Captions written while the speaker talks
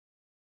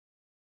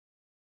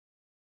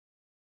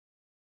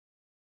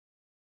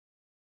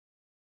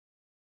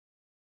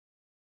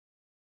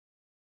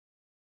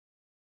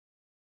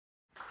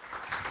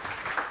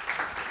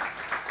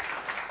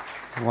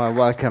Well,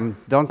 welcome.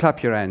 Don't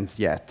clap your hands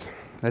yet.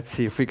 Let's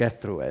see if we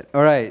get through it.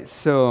 All right,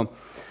 so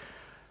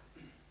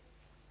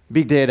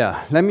big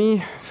data. Let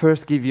me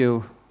first give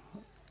you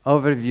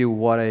overview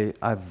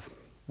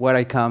where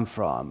I come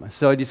from.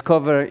 So I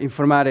discovered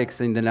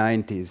informatics in the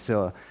 90s,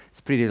 so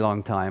it's a pretty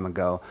long time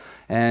ago.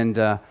 And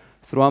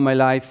throughout my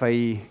life,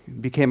 I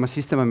became a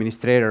system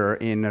administrator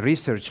in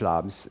research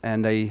labs,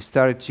 and I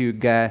started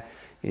to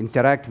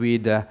interact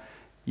with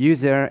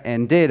user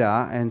and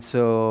data. And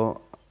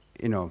so,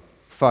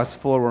 fast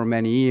forward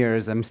many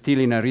years, I'm still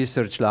in a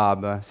research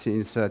lab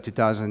since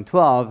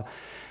 2012,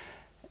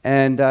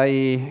 and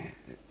I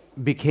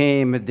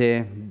became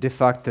the de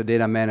facto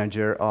data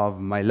manager of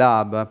my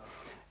lab.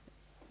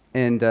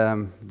 And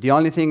the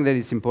only thing that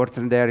is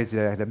important there is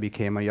that I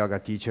became a yoga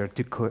teacher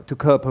to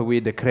cope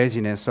with the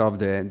craziness of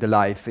the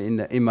life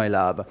in my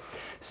lab.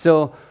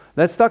 So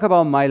let's talk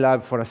about my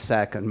lab for a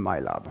second, my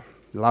lab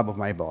of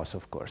my boss,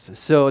 of course.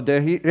 So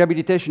the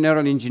Rehabilitation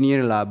Neural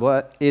Engineering Lab,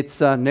 it's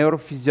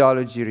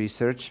neurophysiology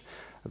research.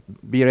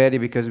 Be ready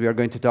because we are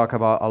going to talk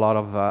about a lot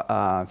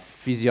of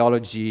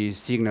physiology,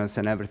 signals,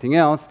 and everything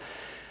else.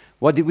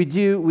 What did we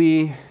do?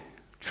 We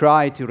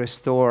try to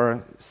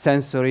restore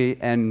sensory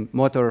and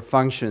motor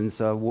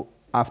functions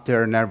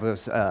after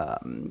nervous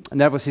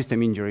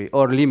system injury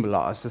or limb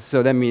loss.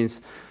 So that means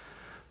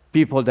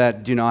people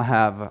that do not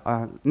have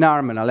an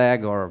arm and a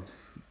leg or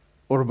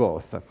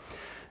both.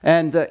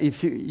 And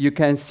if you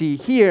can see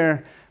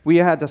here, we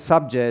had a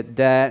subject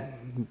that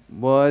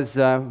was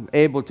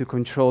able to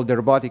control the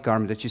robotic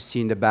arm that you see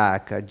in the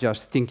back,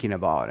 just thinking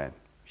about it.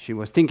 She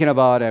was thinking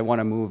about, I want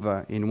to move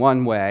in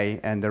one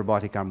way, and the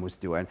robotic arm was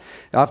doing.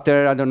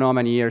 After, I don't know how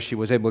many years, she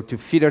was able to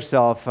feed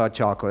herself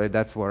chocolate.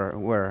 That's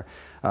where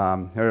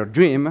her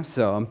dream.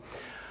 So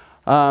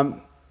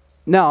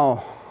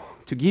now,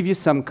 to give you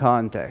some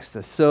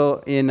context,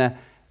 so in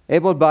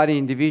able-bodied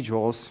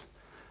individuals,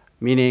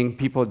 meaning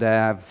people that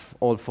have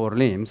all four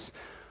limbs,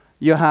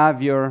 you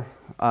have your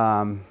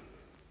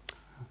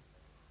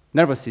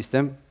nervous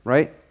system,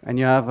 right? And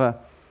you have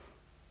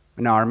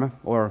an arm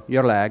or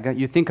your leg.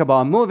 You think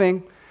about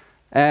moving,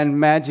 and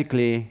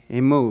magically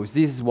it moves.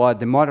 This is what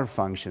the motor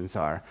functions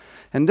are.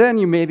 And then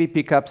you maybe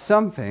pick up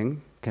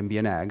something, can be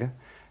an egg,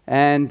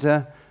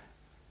 and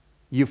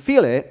you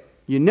feel it,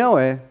 you know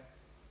it,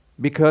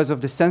 because of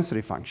the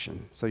sensory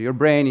function. So your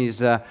brain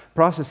is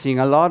processing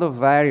a lot of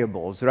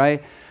variables,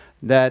 right?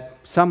 That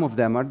some of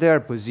them are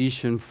there,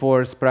 position,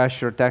 force,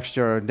 pressure,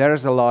 texture,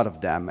 there's a lot of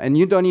them, and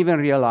you don't even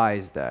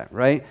realize that,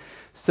 right?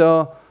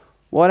 So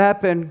what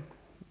happened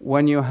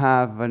when you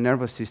have a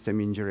nervous system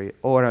injury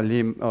or a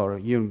limb, or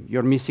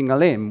you're missing a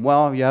limb?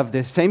 Well, you have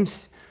the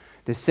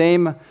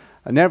same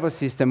nervous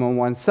system on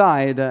one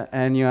side,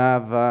 and you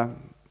have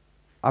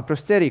a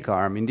prosthetic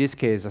arm, in this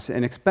case,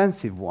 an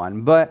expensive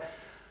one, but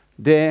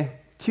the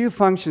two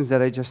functions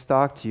that I just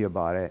talked to you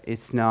about,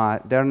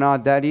 they're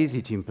not that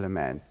easy to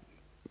implement.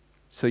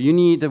 So you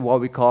need what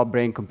we call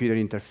brain-computer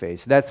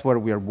interface. That's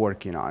what we are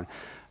working on.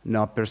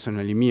 Not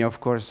personally me, of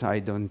course. I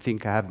don't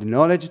think I have the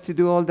knowledge to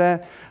do all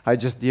that. I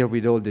just deal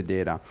with all the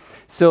data.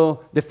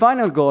 So the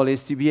final goal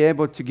is to be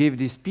able to give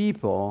these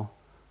people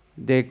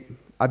the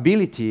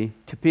ability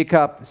to pick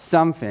up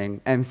something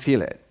and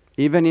feel it,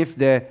 even if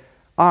the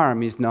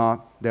arm is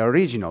not the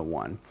original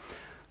one.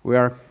 We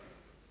are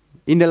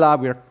in the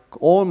lab, we're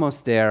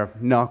almost there,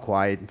 not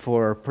quite,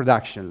 for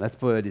production. Let's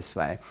put it this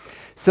way.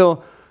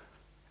 So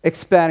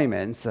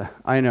experiments,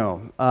 I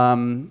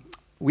know.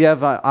 We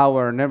have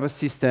our nervous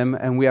system,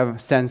 and we have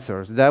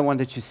sensors. That one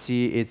that you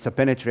see, it's a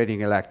penetrating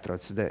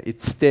electrode. So that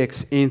it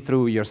sticks in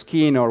through your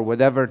skin or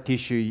whatever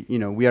tissue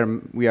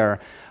we are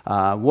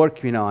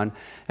working on.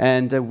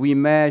 And we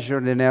measure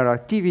the neural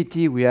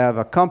activity. We have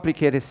a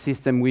complicated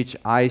system, which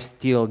I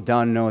still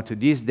don't know to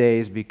these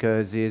days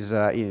because it's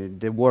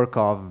the work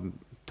of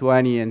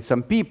 20 and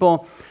some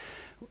people.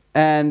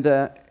 And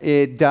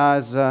it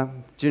does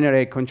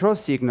generate control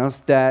signals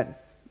that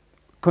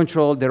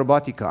control the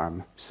robotic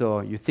arm.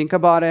 So you think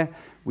about it,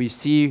 we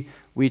see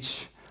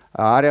which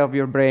area of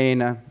your brain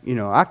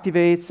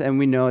activates, and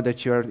we know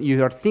that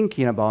you are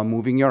thinking about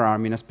moving your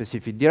arm in a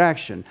specific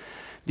direction.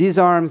 These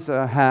arms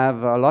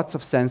have lots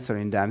of sensor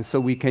in them, so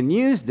we can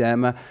use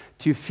them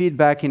to feed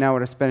back in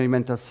our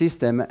experimental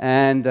system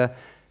and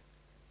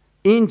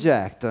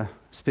inject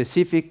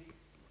specific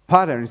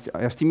patterns,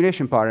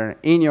 stimulation pattern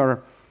in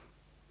your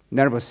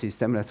nervous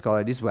system, let's call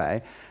it this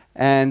way,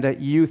 and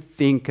you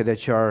think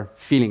that you're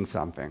feeling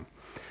something.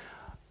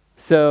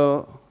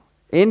 So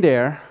in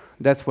there,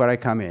 that's where I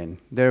come in.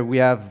 There we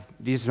have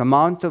this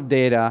amount of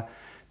data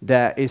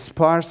that is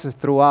sparse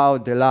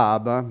throughout the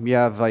lab. We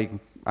have, like,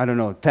 I don't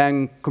know,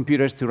 10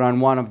 computers to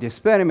run one of the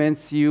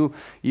experiments. You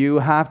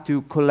have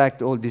to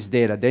collect all this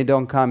data. They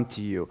don't come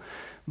to you.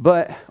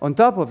 But on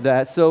top of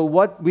that, so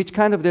which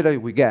kind of data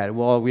we get?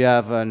 Well, we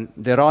have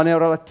the raw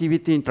neural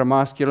activity,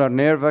 intramuscular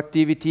nerve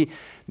activity.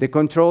 The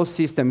control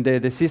system,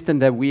 the system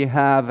that we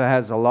have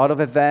has a lot of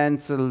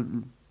events,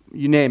 you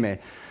name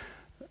it.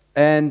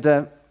 And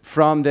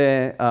from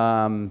the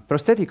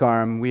prosthetic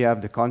arm, we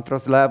have the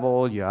contrast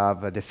level, you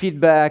have the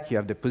feedback, you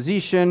have the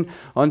position.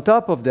 On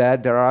top of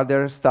that, there are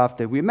other stuff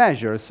that we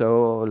measure,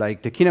 so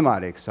like the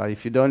kinematics. So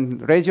if you don't,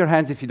 raise your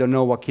hands if you don't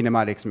know what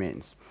kinematics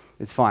means.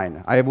 It's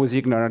fine. I was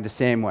ignorant the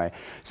same way.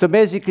 So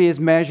basically, it's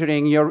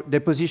measuring the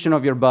position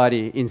of your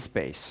body in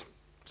space.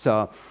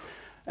 So,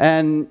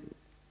 and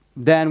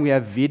then we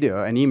have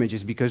video and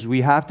images, because we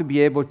have to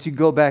be able to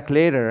go back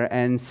later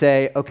and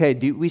say, okay,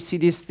 did we see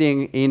this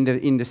thing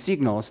in the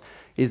signals?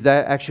 Is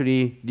that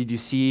actually, did you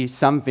see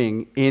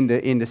something in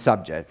the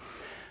subject?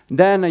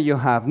 Then you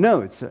have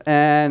notes,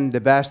 and the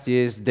best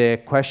is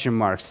the question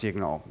mark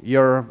signal.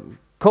 Your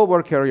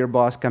coworker or your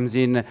boss comes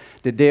in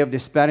the day of the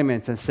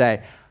experiment and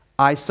say,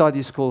 I saw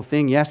this cool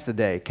thing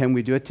yesterday. Can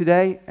we do it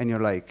today? And you're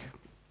like,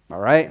 all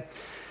right.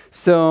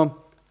 So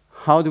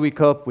how do we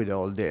cope with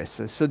all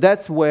this? So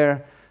that's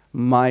where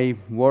my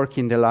work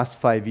in the last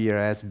 5 years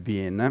has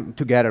been,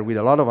 together with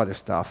a lot of other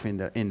stuff in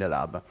the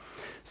lab.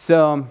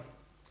 So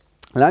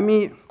let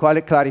me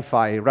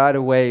clarify right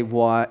away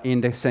what in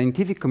the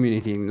scientific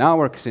community, in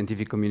our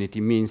scientific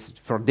community, means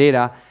for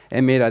data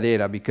and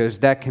metadata, because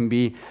that can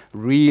be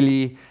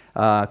really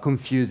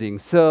confusing.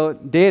 So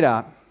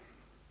data,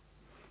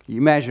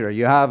 you measure,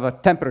 you have a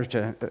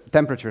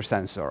temperature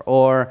sensor,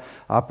 or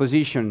a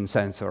position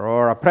sensor,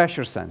 or a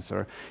pressure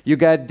sensor. You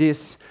get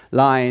these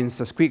lines,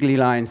 squiggly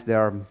lines,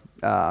 they're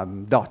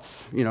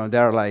dots. You know,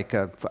 they're like,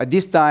 at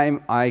this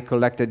time, I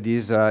collected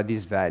this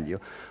value.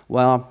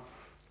 Well,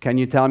 can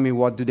you tell me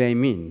what do they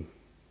mean?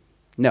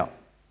 No,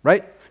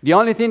 right? The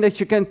only thing that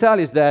you can tell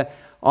is that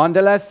on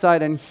the left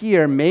side and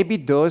here, maybe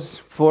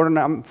those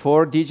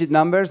four-digit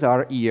numbers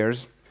are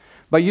years,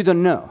 but you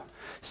don't know.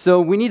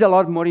 So we need a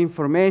lot more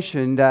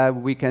information that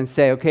we can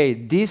say, okay,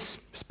 this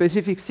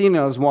specific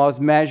signals was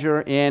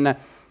measured in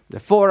the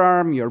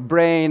forearm, your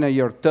brain, or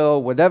your toe,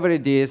 whatever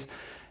it is,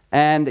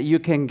 and you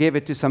can give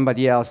it to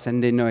somebody else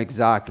and they know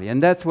exactly.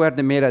 And that's where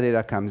the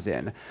metadata comes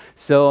in.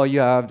 So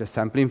you have the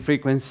sampling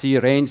frequency,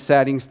 range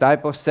settings,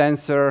 type of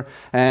sensor,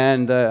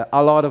 and a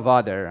lot of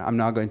other. I'm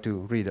not going to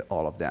read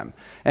all of them.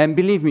 And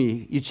believe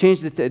me, you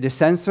change the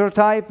sensor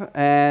type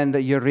and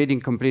your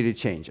reading completely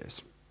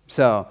changes.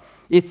 So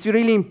it's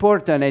really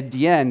important at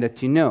the end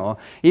to know,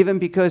 even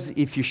because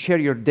if you share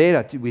your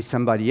data with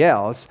somebody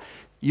else,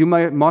 you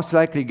might most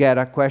likely get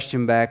a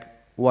question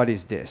back, what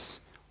is this?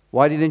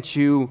 Why didn't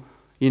you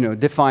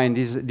define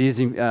this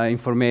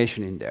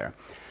information in there?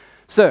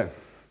 So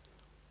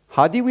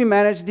how did we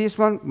manage this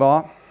one?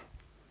 Well,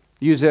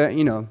 use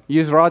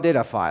raw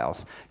data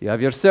files. You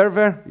have your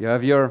server, you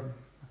have your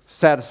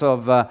sets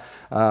of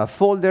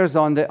folders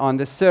on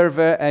the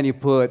server, and you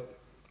put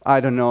I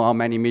don't know how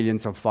many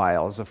millions of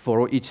files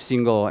for each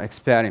single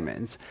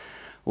experiment.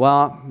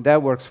 Well,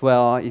 that works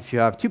well if you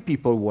have two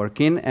people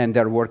working, and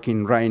they're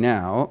working right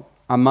now.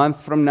 A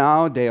month from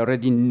now, they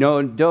already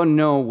don't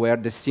know where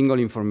the single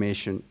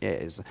information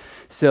is.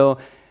 So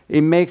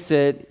it makes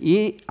it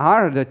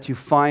harder to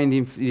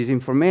find this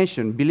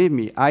information. Believe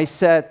me, I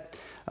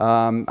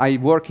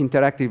work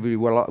interactively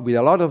with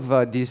a lot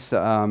of these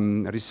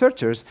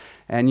researchers,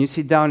 and you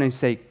sit down and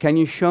say, can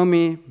you show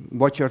me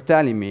what you're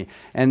telling me?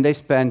 And they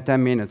spend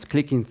 10 minutes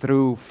clicking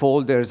through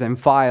folders and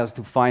files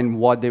to find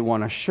what they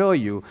want to show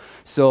you.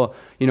 So,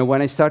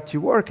 when I start to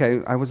work,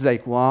 I was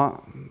like,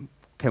 well,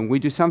 can we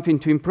do something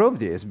to improve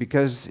this?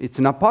 Because it's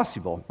not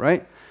possible,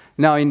 right?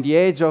 Now, in the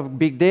age of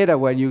big data,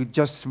 when you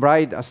just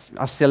write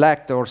a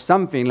select or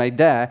something like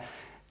that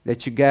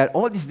you get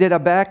all this data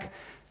back,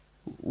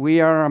 we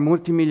are a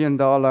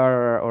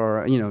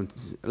multi-million-dollar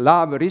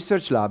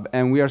research lab,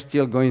 and we are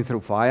still going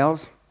through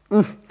files.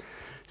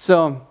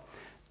 So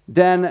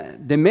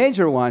then the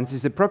major ones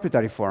is the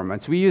proprietary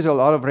formats. We use a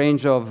lot of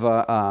range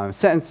of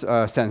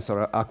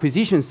sensor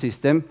acquisition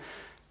system,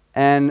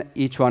 and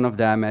each one of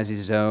them has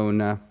its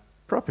own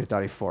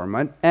proprietary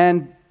format.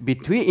 And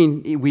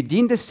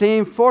within the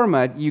same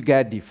format, you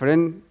get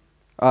different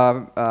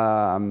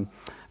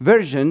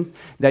version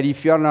that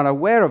if you're not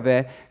aware of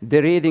it,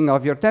 the reading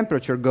of your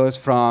temperature goes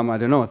from,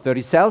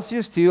 30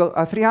 Celsius to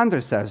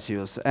 300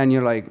 Celsius. And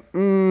you're like,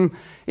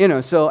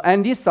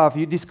 and this stuff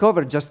you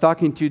discover just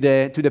talking to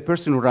the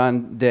person who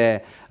ran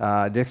the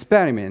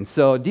experiment.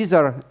 So these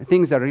are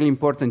things that are really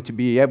important to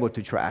be able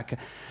to track.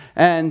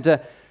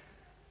 And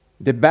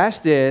the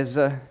best is,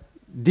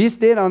 these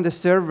data on the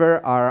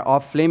server are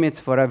off limits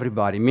for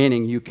everybody,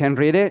 meaning you can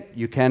read it,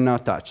 you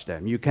cannot touch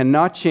them. You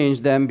cannot change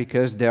them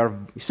because they're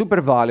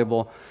super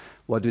valuable.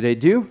 What do?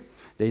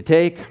 They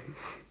take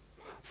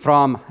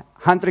from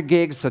 100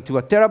 gigs to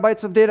a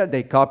terabytes of data,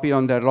 they copy it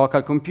on their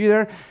local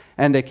computer,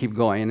 and they keep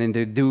going, and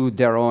they do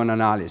their own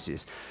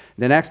analysis.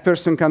 The next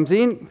person comes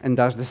in and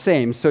does the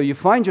same. So you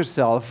find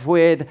yourself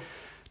with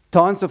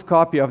tons of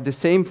copy of the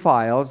same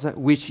files,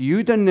 which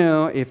you don't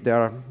know if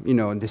they're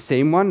the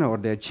same one or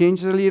they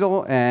changed a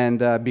little,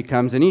 and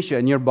becomes an issue.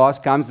 And your boss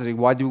comes and says,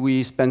 why do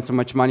we spend so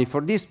much money for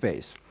this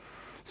space?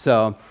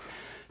 So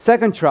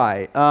second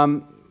try.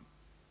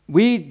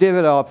 we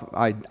developed,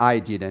 I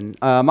didn't,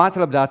 a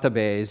MATLAB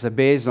database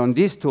based on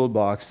this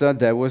toolbox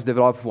that was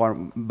developed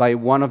by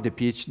one of the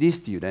PhD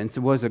students. It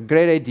was a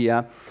great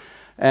idea.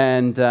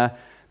 And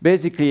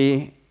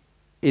basically,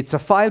 it's a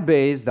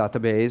file-based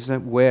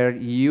database where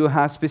you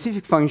have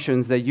specific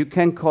functions that you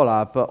can call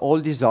up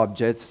all these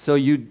objects, so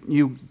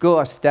you go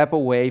a step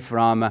away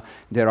from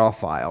the raw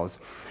files.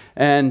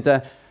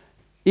 And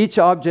each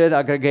object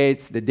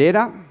aggregates the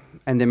data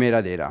and the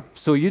metadata.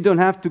 So you don't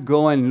have to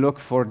go and look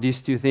for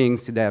these two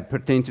things that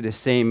pertain to the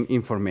same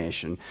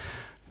information.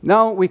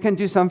 Now we can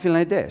do something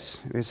like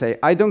this. We say,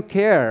 I don't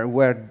care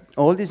where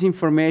all this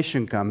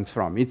information comes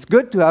from. It's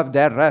good to have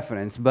that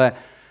reference, but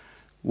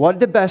what's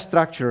the best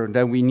structure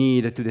that we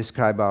need to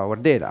describe our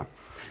data?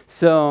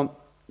 So,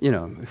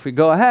 if we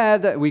go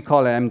ahead, we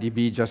call it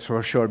MDB just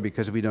for short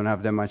because we don't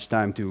have that much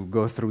time to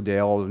go through the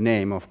whole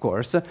name, of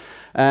course.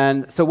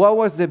 And so what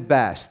was the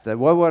best?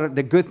 What were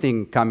the good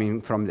things coming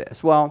from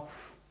this? Well,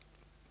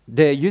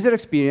 the user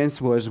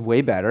experience was way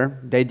better.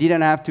 They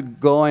didn't have to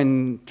go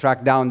and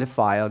track down the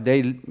file.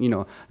 They,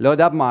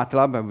 load up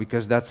MATLAB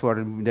because that's what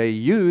they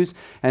use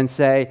and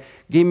say,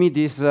 give me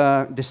this,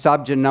 the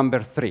subject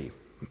number 3.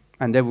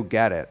 And they would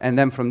get it. And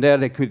then from there,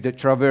 they could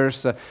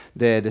traverse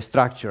the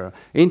structure.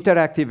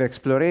 Interactive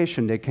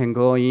exploration, they can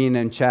go in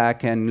and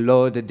check and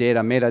load the data,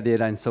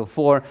 metadata, and so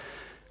forth.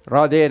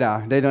 Raw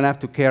data, they don't have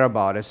to care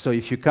about it. So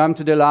if you come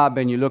to the lab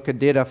and you look at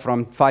data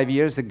from 5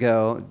 years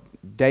ago,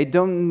 they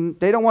don't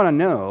want to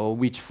know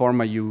which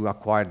format you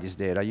acquired this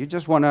data. You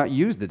just want to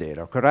use the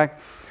data, correct?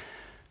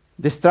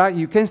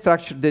 You can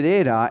structure the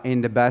data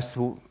in the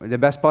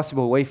best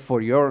possible way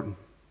for your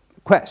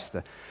quest.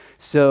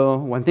 So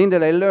one thing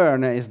that I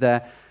learned is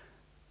that,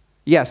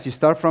 yes, you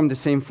start from the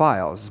same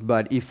files,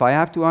 but if I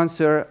have to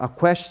answer a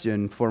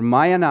question for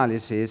my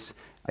analysis,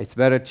 it's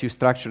better to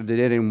structure the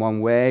data in one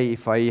way.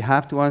 If I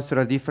have to answer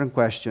a different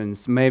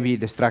questions, maybe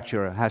the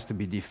structure has to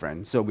be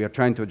different. So we are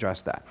trying to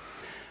address that.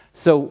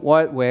 So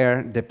what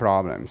were the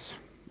problems?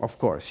 Of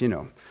course,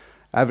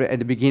 at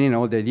the beginning,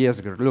 all the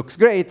ideas looks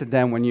great.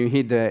 Then when you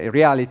hit the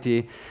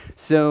reality,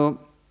 so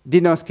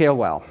did not scale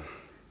well.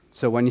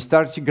 So when it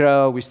starts to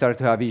grow, we start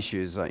to have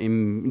issues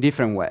in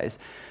different ways.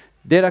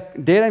 Data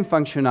and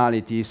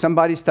functionality,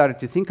 somebody started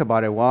to think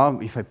about it, well,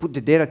 if I put the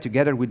data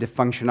together with the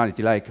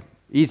functionality, like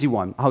easy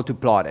one, how to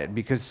plot it,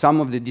 because some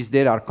of these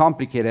data are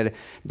complicated,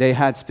 they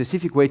had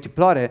specific way to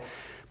plot it,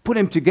 put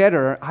them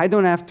together, I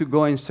don't have to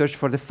go and search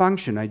for the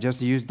function, I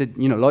just use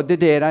load the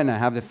data and I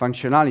have the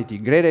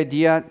functionality. Great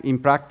idea, in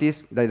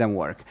practice, that didn't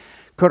work.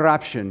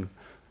 Corruption.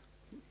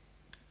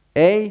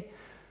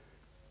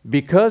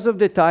 Because of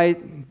the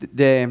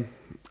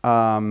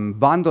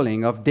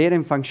bundling of data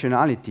and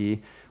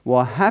functionality,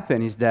 what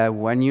happened is that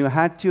when you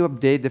had to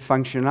update the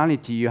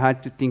functionality, you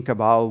had to think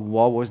about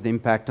what was the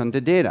impact on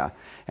the data.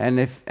 And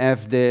if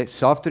the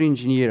software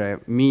engineer,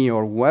 me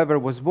or whoever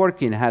was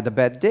working, had a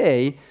bad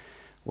day,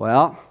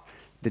 well,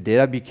 the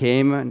data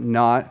became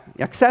not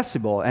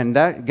accessible. And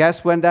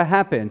guess when that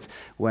happens?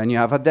 When you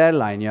have a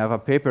deadline, you have a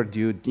paper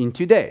due in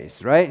 2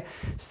 days, right?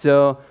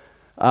 So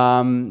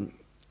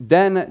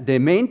then the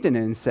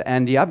maintenance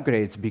and the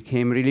upgrades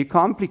became really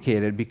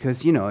complicated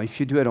because, if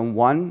you do it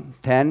on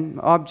 10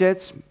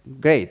 objects,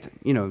 great.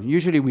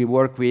 Usually we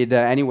work with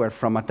anywhere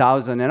from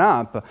 1,000 and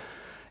up.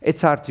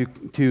 It's hard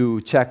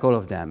to check all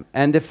of them.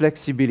 And the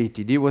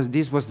flexibility,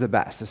 this was the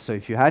best. So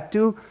if you had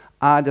to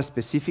add a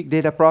specific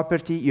data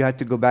property, you had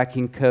to go back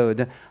in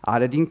code,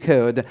 add it in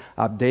code,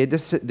 update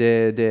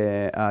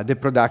the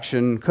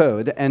production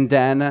code, and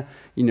then,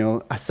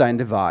 assign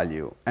the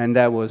value. And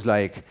that was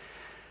like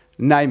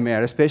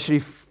nightmare, especially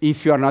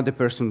if you are not the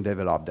person who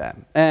developed that.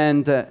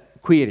 And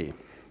query,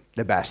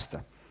 the best.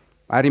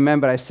 I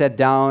remember I sat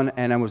down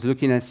and I was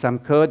looking at some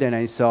code and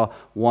I saw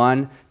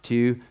 1,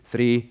 2,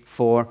 3,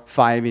 4,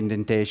 5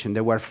 indentation.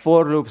 There were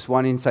 4 loops,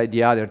 one inside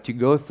the other, to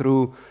go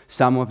through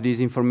some of this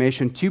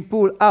information to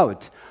pull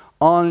out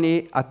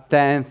only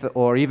 1/10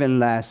 or even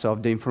less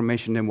of the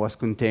information that was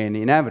contained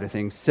in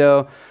everything.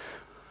 So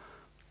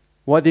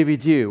what did we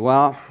do?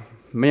 Well,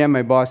 me and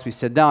my boss, we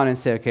sat down and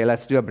said, okay,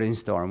 let's do a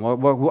brainstorm.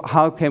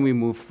 How can we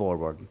move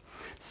forward?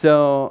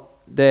 So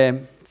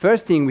the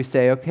first thing we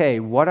say,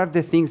 okay, what are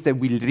the things that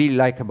we really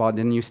like about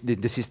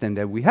the system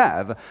that we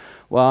have?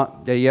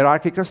 Well, the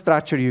hierarchical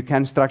structure, you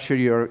can structure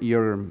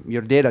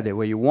your data the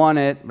way you want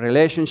it,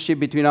 relationship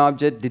between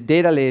objects, the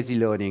data lazy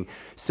loading.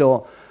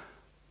 So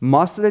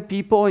most of the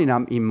people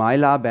in my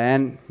lab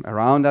and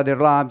around other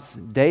labs,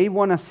 they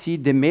want to see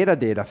the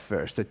metadata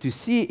first to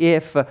see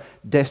if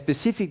the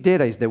specific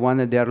data is the one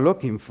that they're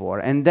looking for,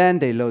 and then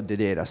they load the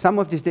data. Some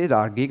of these data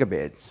are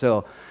gigabits,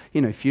 so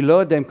if you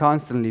load them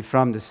constantly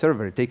from the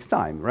server, it takes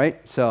time, right?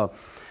 So,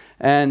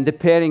 and the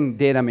pairing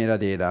data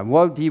metadata.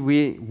 What did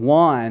we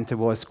want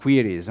was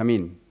queries.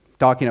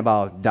 Talking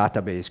about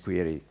database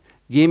query.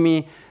 Give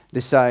me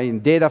the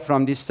data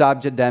from this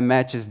subject that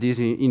matches this,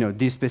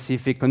 this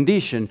specific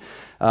condition.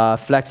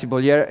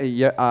 Flexible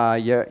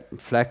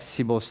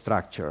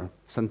structure.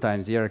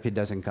 Sometimes hierarchy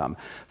doesn't come.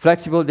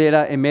 Flexible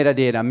data and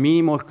metadata,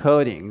 minimal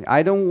coding.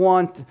 I don't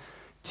want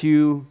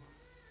to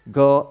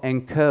go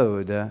and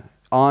code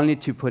only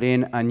to put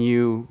in a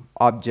new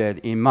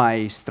object in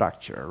my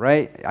structure,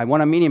 right? I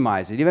want to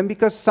minimize it, even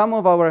because some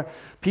of our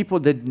people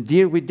that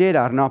deal with data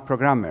are not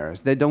programmers.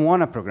 They don't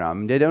want to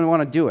program. They don't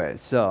want to do it.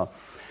 So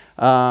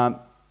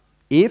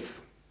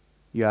if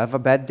you have a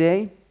bad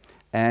day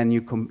and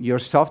your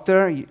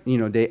software,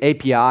 the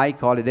API,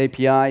 call it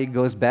API,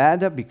 goes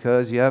bad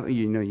because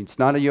it's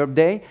not your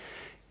day,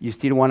 you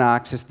still want to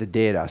access the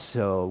data.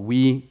 So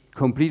we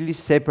completely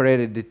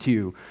separated the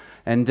two.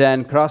 And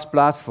then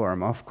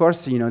cross-platform. Of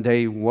course,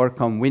 they work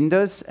on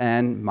Windows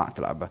and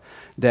MATLAB.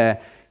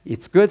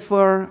 It's good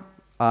for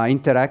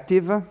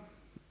interactive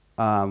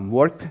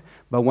work,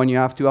 but when you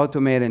have to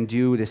automate and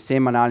do the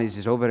same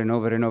analysis over and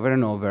over and over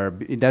and over,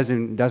 it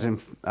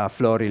doesn't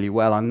flow really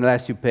well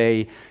unless you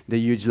pay the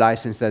huge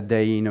license that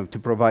they to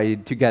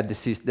provide to get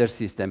their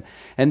system.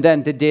 And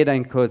then the data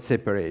and code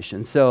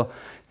separation. So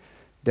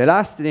the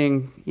last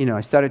thing, I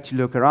started to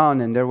look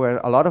around, and there were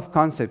a lot of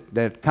concepts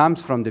that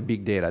comes from the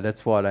big data.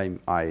 That's what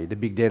the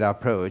big data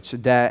approach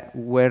that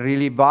were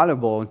really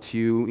valuable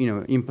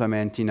to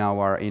implement in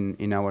our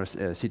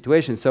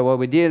situation. So what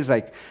we did is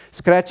like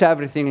scratch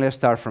everything. Let's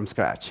start from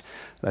scratch.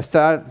 Let's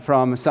start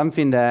from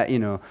something that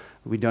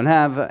we don't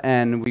have,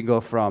 and we go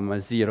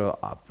from 0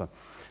 up.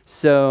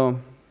 So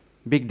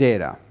big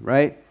data,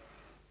 right?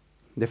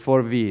 The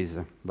 4 V's: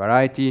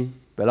 variety,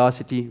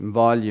 velocity,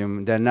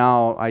 volume. Then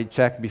now I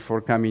checked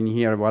before coming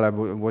here while I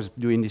was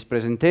doing this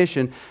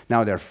presentation.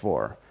 Now there are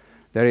 4.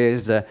 There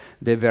is the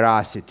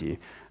veracity.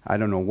 I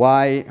don't know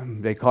why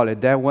they call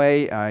it that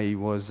way. I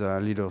was a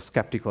little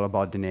skeptical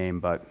about the name,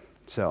 but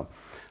so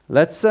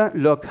let's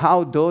look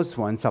how those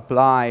ones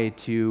apply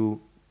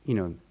to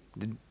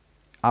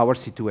our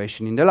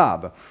situation in the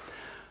lab.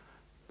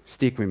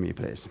 Stick with me,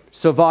 please.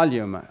 So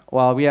volume.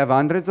 Well, we have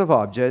hundreds of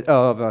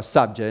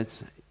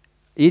subjects.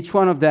 Each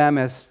one of them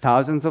has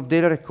thousands of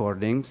data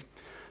recordings.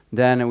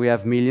 Then we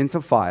have millions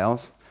of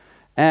files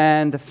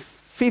and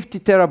 50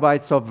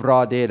 terabytes of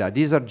raw data.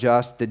 These are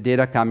just the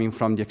data coming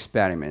from the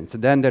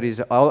experiment. Then there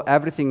is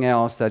everything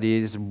else that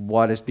is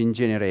what has been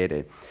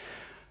generated.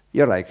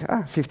 You're like,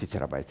 50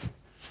 terabytes.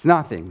 It's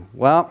nothing.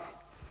 Well,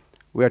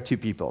 we are 2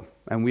 people,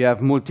 and we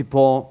have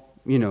multiple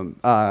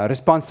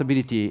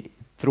responsibility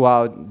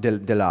throughout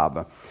the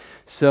lab.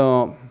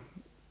 So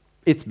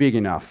it's big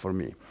enough for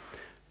me.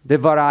 The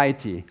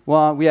variety.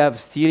 Well, we have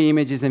still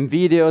images and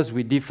videos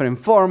with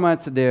different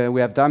formats.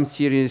 We have time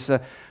series,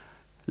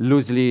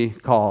 loosely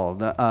called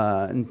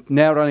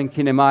neural and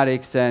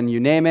kinematics, and you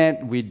name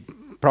it, with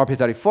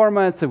proprietary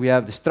formats. We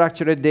have the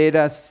structured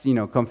data,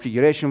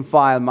 configuration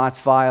file, math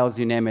files,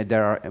 you name it.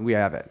 We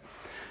have it.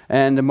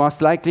 And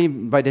most likely,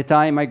 by the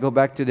time I go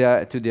back to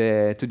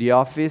the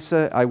office,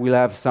 I will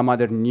have some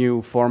other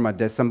new format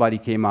that somebody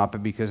came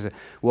up because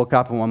woke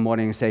up one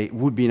morning and say, it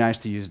would be nice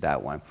to use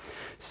that one.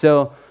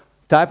 So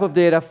type of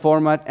data,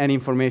 format, and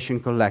information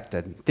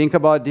collected. Think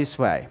about it this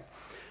way.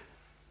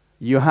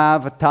 You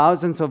have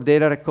thousands of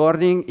data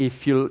recording.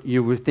 If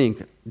you will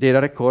think data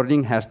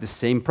recording has the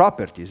same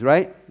properties,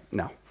 right?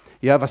 No.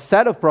 You have a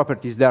set of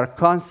properties that are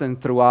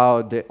constant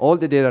throughout all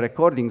the data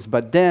recordings,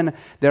 but then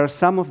there are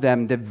some of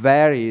them that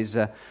varies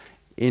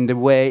in the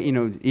way,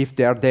 if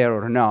they are there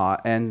or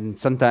not, and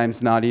sometimes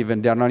they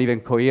are not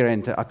even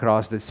coherent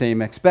across the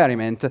same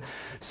experiment.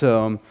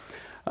 So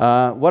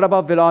what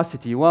about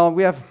velocity? Well,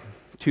 we have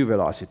 2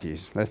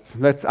 velocities.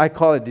 I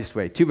call it this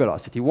way, 2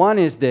 velocity. One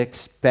is the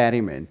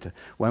experiment.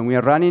 When we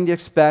are running the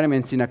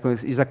experiments,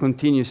 is a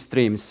continuous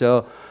stream.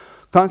 So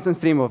constant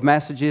stream of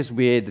messages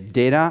with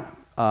data,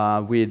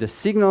 with the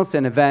signals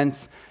and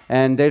events,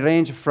 and they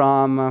range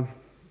from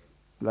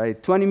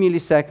like 20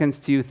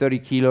 milliseconds to 30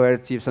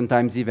 kilohertz,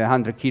 sometimes even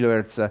 100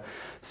 kilohertz.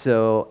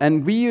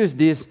 And we use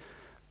this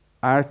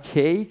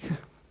archaic,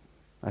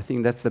 I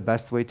think that's the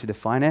best way to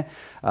define it,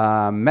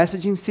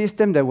 messaging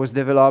system that was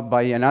developed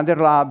by another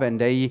lab, and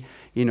they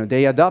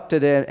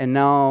adopted it, and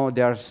now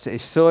they are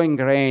so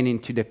ingrained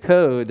into the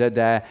code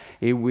that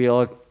it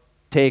will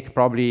take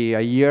probably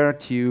a year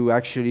to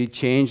actually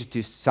change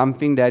to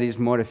something that is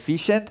more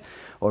efficient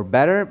or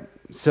better.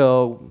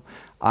 So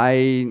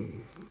I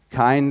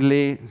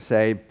kindly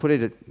say, put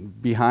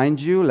it behind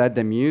you, let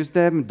them use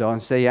them, don't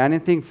say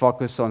anything,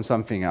 focus on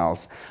something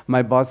else.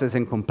 My boss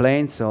doesn't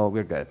complain, so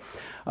we're good.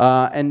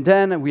 And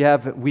then we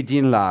have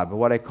within lab.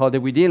 What I call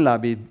the within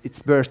lab, it's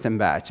burst and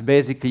batch.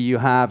 Basically, you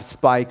have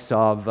spikes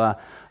of,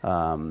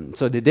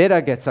 so the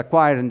data gets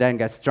acquired and then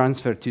gets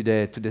transferred to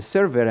the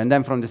server, and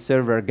then from the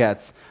server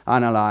gets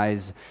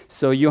analyzed.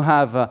 So you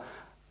have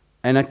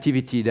an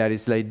activity that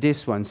is like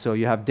this one. So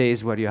you have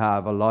days where you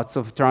have lots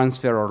of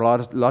transfer or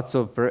lots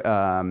of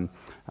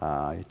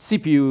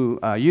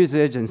CPU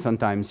usage, and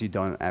sometimes you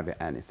don't have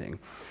anything.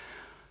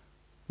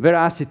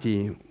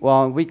 Veracity,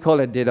 well, we call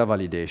it data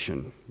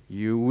validation.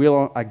 You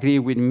will agree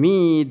with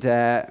me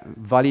that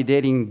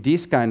validating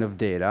this kind of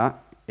data,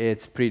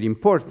 it's pretty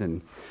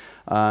important.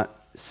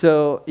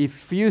 So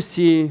if you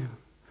see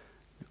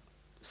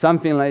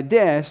something like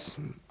this,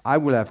 I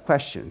will have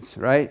questions,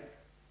 right?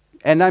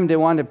 and I'm the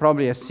one that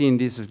probably has seen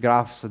these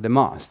graphs the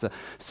most.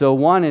 So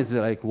one is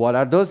like, what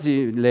are those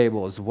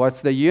labels?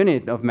 What's the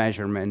unit of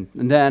measurement?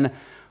 And then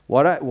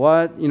what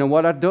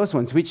are those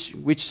ones?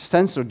 Which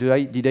sensor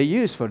did I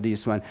use for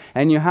this one?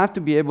 And you have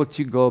to be able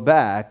to go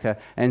back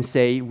and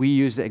say, we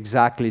used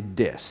exactly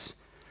this.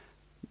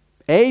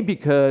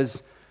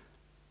 Because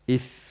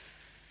if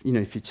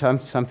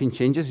something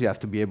changes, you have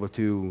to be able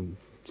to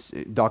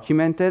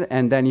document it.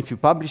 And then if you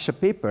publish a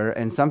paper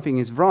and something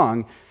is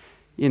wrong,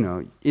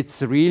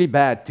 it's really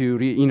bad to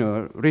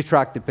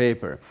retract the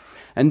paper.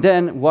 And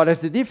then what is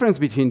the difference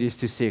between these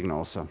two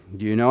signals?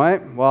 Do you know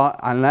it? Well,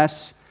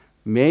 unless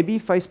maybe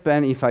if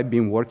I've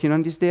been working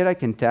on this data, I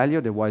can tell you,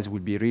 otherwise it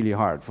would be really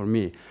hard for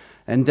me.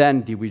 And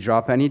then, did we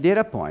drop any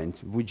data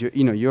points? Would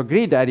you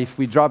agree that if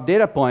we drop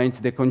data points,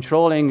 the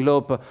controlling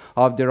loop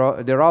of the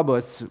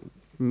robots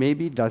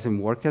maybe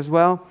doesn't work as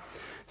well?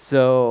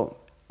 So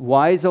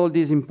why is all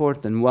this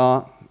important?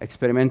 Well,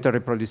 experimental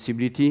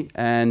reproducibility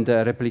and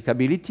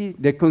replicability,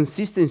 the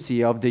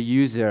consistency of the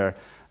user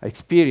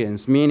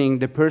experience, meaning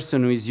the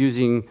person who is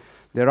using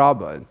the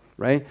robot,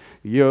 right?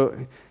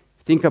 You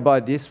think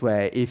about it this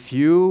way. If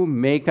you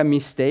make a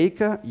mistake,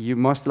 you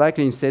most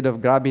likely, instead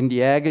of grabbing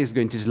the egg, is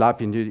going to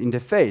slap you in the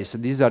face. So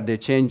these are the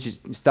change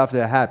stuff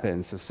that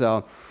happens.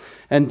 So,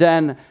 and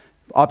then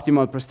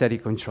optimal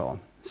prosthetic control.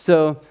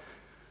 So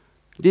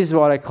this is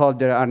what I call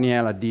the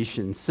RNEL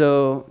addition.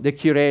 So the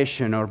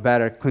curation, or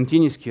better,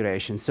 continuous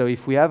curation. So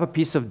if we have a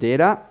piece of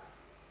data,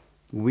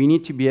 we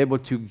need to be able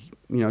to,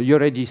 you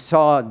already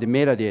saw the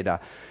metadata.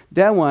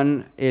 That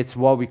one, it's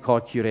what we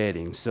call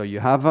curating. So you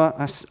have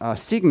a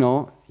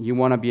signal, you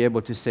want to be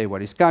able to say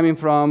where it's coming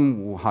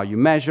from, how you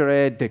measure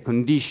it, the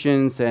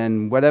conditions,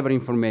 and whatever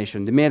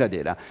information, the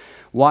metadata.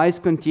 Why is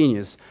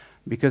continuous?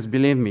 Because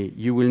believe me,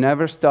 you will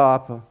never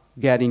stop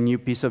getting new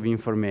piece of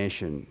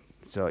information.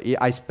 So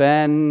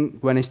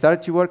when I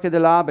started to work at the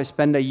lab, I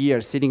spent a year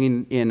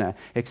sitting in an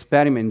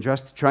experiment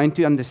just trying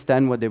to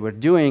understand what they were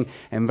doing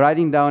and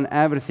writing down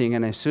everything.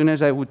 And as soon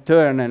as I would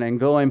turn and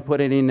go and put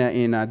it in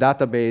a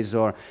database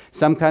or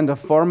some kind of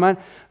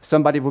format,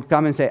 somebody would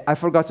come and say, I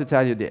forgot to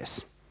tell you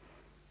this.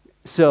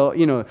 So,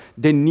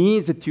 the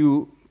need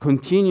to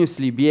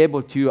continuously be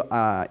able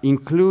to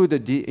include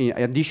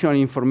additional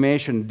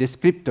information,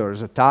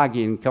 descriptors, or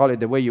tagging, call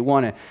it the way you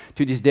want it,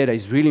 to this data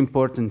is really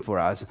important for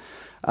us.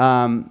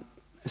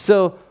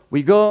 So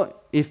we go,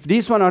 if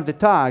these one are the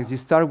tags, you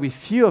start with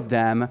few of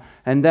them,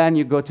 and then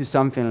you go to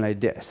something like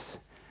this.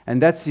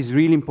 And that is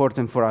really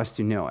important for us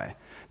to know it.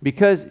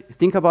 Because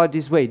think about it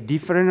this way,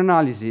 different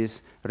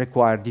analyses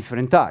require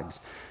different tags.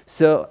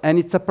 So, and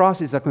it's a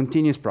process, a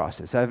continuous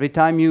process. Every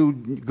time you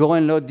go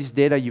and load this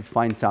data, you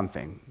find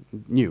something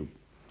new.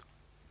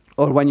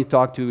 Or when you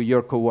talk to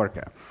your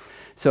coworker.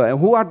 So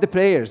who are the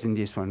players in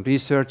this one?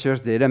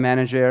 Researchers, data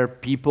manager,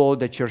 people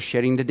that you're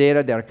sharing the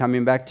data, they're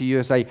coming back to you.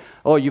 It's like,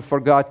 oh, you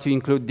forgot to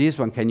include this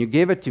one. Can you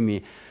give it to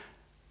me?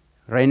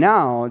 Right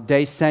now,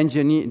 they send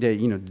you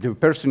the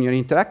person you're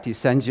interacting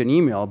sends you an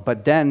email,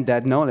 but then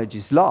that knowledge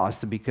is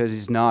lost because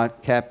it's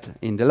not kept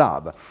in the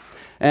lab.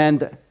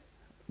 And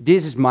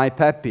this is my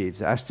pet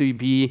peeve. It has to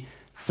be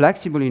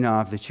flexible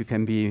enough that you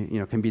can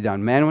be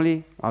done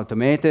manually,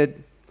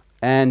 automated,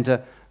 and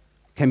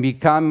can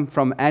come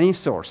from any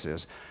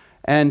sources.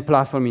 And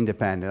platform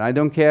independent. I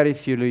don't care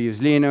if you use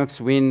Linux,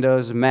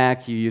 Windows,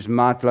 Mac, you use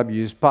MATLAB,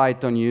 you use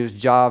Python, you use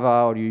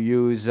Java, or you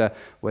use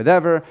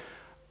whatever.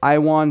 I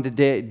want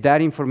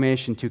that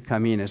information to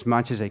come in as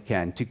much as I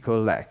can to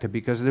collect,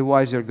 because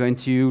otherwise you're going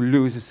to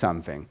lose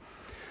something.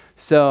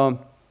 So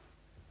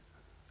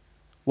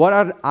what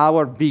are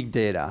our big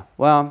data?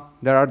 Well,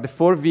 there are the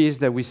 4 V's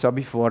that we saw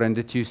before, and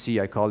the 2C,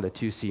 I call the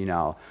 2C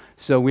now.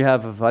 So we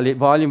have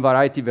volume,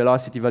 variety,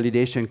 velocity,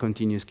 validation,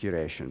 continuous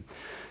curation.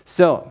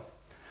 So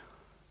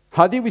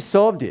how did we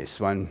solve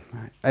this one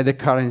at the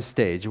current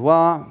stage?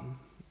 Well,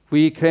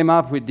 we came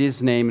up with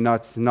this name,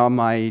 not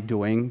my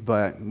doing,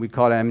 but we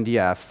call it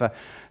MDF.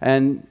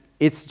 And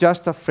it's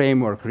just a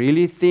framework,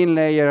 really thin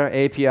layer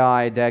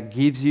API that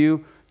gives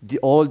you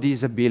all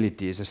these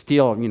abilities.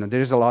 Still,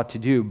 there's a lot to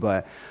do,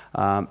 but,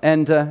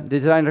 the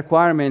design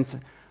requirements,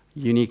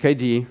 unique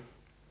ID.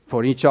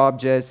 For each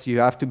object, you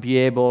have to be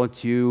able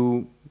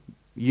to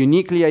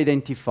uniquely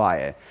identify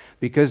it,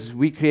 because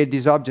we create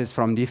these objects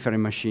from different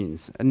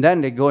machines. And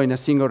then they go in a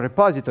single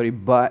repository,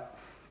 but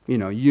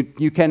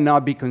you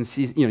cannot be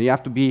consistent. You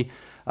have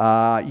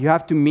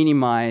to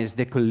minimize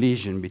the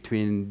collision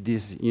between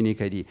this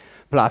unique ID.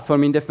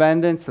 Platform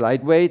independence,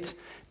 lightweight,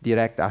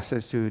 direct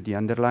access to the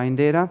underlying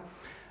data,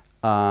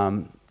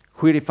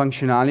 query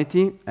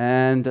functionality,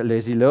 and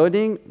lazy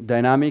loading,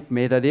 dynamic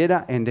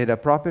metadata, and data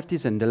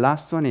properties. And the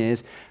last one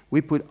is we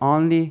put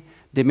only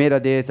the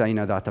metadata in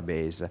a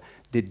database.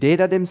 The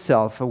data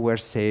themselves were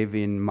saved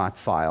in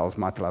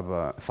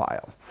MATLAB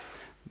files.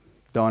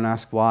 Don't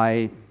ask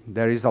why.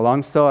 There is a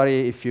long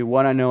story. If you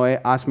want to know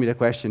it, ask me the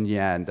question in the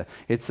end.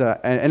 It's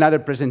another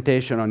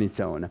presentation on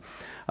its own.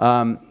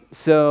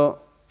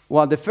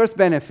 Well, the first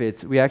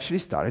benefits, we actually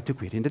started to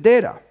query the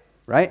data,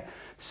 right?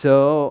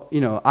 So,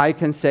 I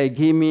can say,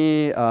 give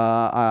me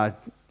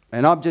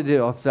an object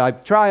of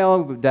type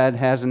trial that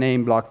has a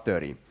name block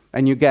 30.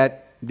 And you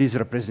get this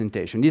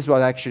representation. This is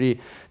what actually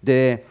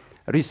the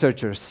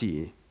researchers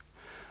see.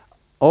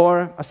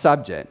 Or a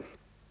subject.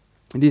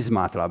 This is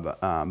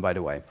MATLAB, by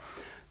the way.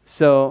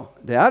 So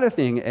the other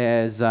thing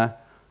is,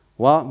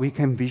 well, we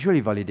can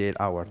visually validate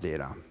our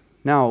data.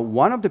 Now,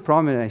 one of the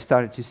problems I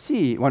started to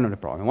see, one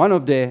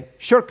of the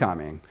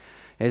shortcomings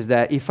is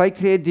that if I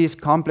create this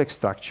complex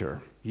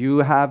structure, you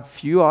have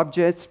few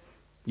objects,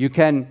 you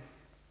can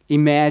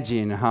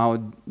imagine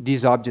how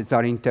these objects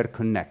are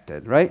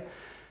interconnected, right?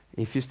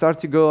 If you start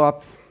to go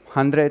up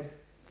 100,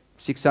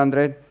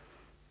 600,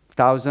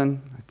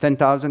 1,000,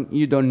 10,000,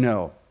 you don't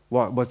know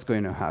what's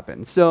going to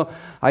happen. So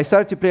I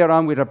started to play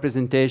around with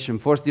representation,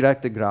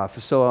 force-directed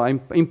graph. So I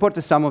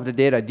imported some of the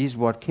data. This is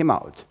what came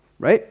out,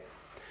 right?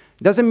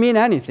 Doesn't mean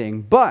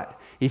anything, but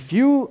if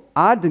you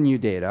add the new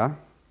data,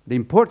 the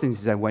importance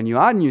is that when you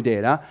add new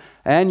data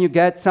and you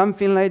get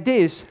something like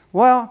this,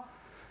 well,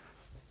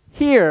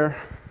 here,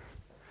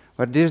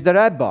 where there's the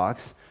red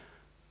box,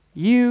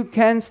 you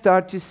can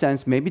start to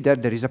sense maybe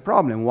that there is a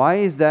problem. Why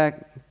is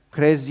that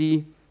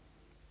crazy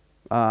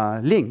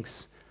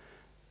links?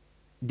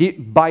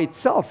 By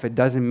itself, it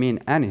doesn't mean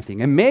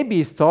anything. And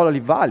maybe it's totally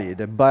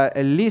valid, but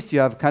at least you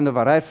have kind of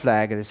a red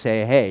flag to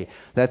say, hey,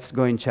 let's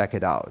go and check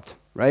it out,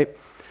 right?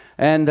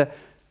 And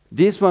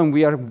this one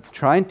we are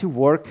trying to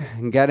work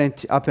and get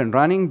it up and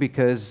running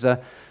because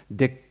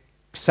the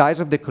size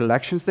of the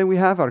collections that we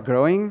have are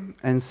growing,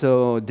 and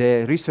so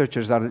the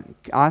researchers are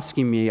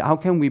asking me, how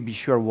can we be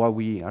sure what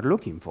we are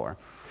looking for?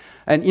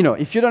 And you know,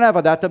 if you don't have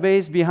a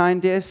database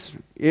behind this,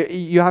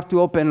 you have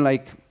to open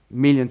like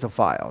millions of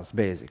files,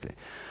 basically.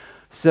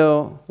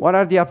 So what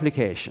are the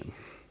applications?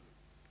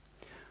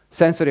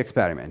 Sensory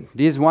experiment.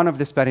 This is one of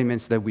the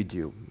experiments that we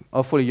do.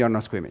 Hopefully you're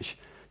not squeamish.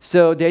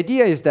 So the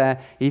idea is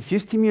that if you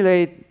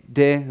stimulate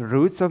the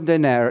roots of the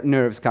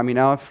nerves coming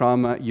out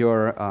from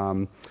your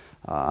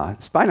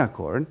spinal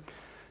cord,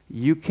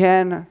 you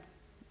can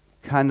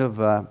kind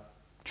of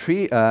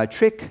trick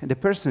the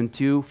person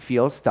to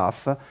feel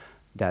stuff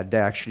that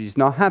actually is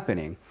not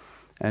happening.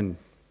 And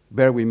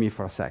bear with me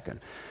for a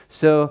second.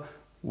 So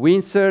we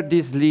insert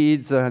these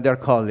leads, they're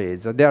called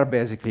leads. They're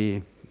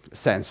basically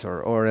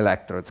sensor or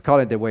electrodes. Call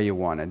it the way you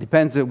want. It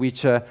depends on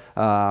which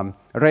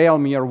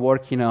realm you're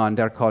working on.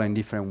 They're called in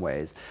different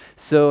ways.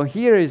 So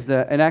here is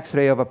an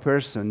X-ray of a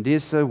person.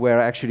 These were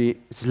actually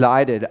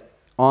slided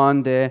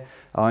on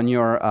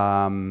your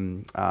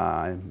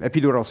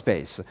epidural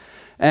space.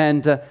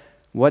 And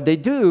what they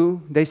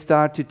do, they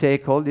start to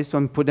take all this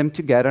one, put them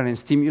together and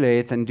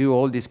stimulate and do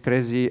all this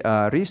crazy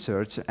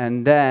research.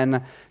 And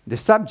then the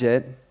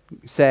subject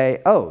say,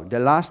 oh, the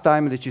last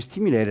time that you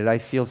stimulated, I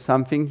feel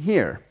something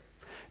here.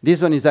 This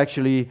one is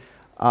actually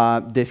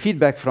the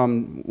feedback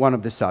from one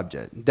of the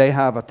subjects. They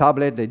have a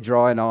tablet, they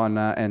draw it on,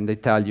 and they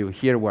tell you,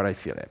 here where I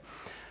feel it.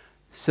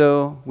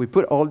 So we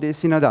put all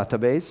this in a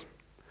database,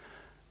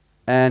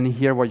 and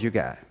here what you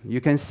get.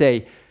 You can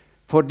say,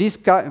 for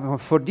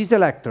this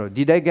electrode,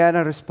 did I get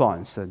a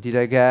response? Did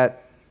I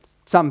get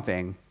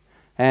something?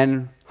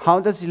 And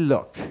how does it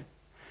look?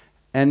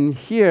 And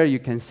here you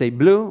can say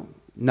blue,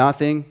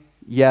 nothing,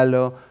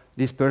 yellow,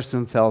 this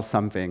person felt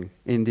something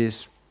in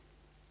this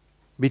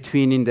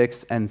between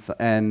index and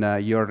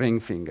your ring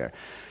finger.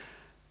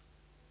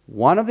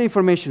 One of the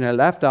information I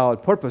left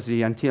out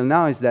purposely until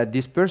now is that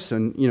this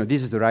person, you know,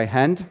 this is the right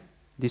hand.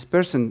 This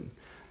person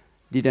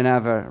didn't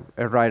have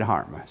a right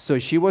arm. So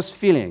she was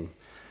feeling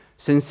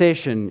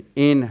sensation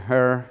in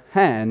her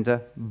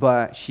hand,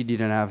 but she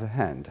didn't have a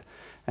hand.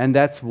 And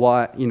that's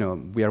what, you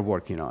know, we are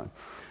working on.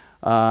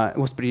 It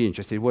was pretty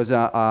interesting. It was,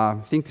 I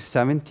think,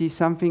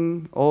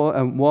 70-something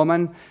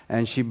woman,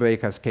 and she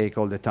baked us cake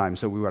all the time,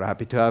 so we were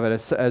happy to have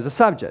it as a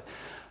subject.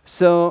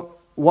 So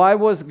why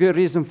was a good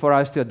reason for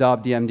us to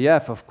adopt the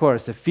MDF? Of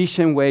course,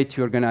 efficient way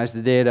to organize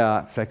the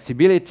data,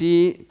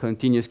 flexibility,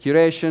 continuous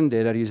curation,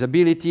 data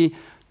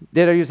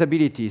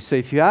usability. So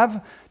if you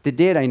have the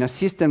data in a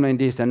system like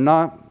this, and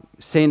not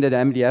saying that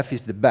MDF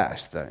is the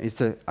best, it's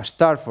a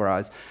start for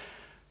us,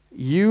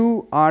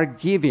 you are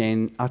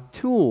giving a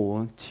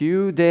tool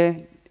to the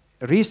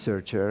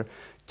researcher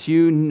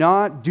to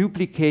not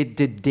duplicate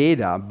the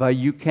data, but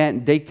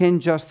they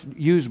can just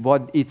use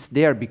what it's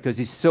there because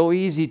it's so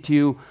easy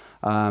to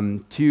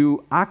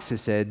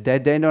access it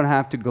that they don't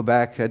have to go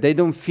back. They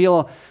don't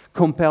feel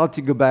compelled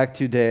to go back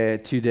to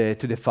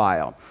the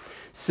file.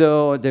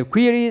 So the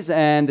queries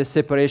and the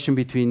separation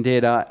between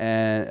data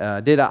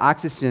and data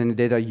access and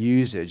data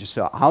usage.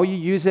 So how you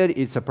use it,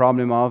 it's a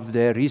problem of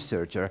the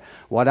researcher.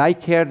 What I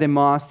care the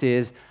most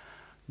is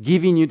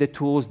giving you the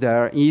tools that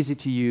are easy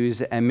to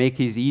use and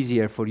make it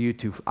easier for you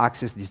to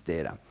access this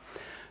data.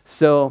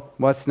 So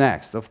what's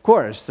next? Of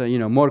course, you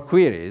know, more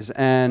queries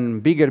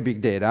and bigger big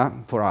data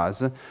for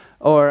us,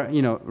 or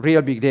you know,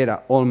 real big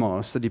data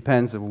almost. It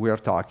depends on what we are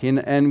talking,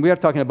 and we are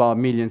talking about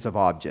millions of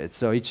objects.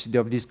 So each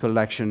of these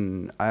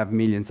collection, I have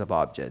millions of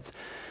objects.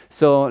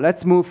 So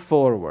let's move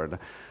forward.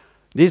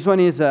 This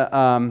one is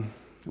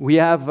we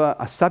have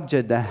a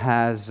subject that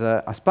has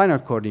a spinal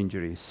cord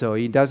injury. So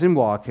he doesn't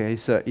walk,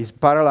 he's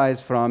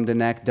paralyzed from the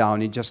neck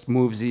down, he just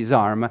moves his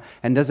arm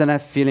and doesn't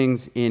have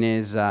feelings in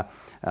his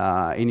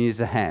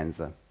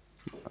hands,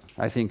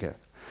 I think.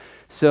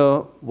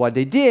 So what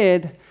they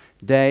did,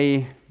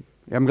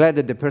 I'm glad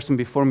that the person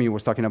before me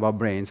was talking about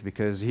brains,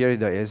 because here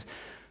it is.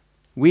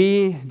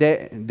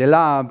 The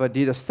lab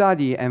did a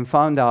study and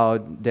found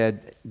out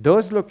that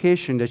those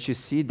locations that you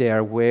see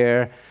there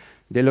were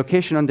the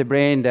location on the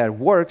brain that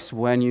works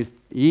when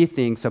he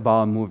thinks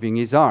about moving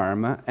his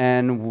arm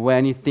and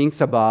when he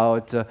thinks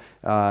about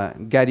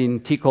getting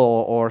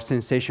tickle or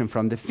sensation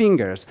from the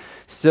fingers.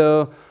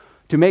 So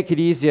to make it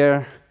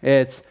easier,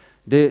 it's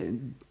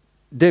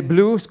the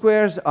blue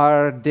squares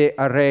are the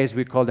arrays,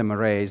 we call them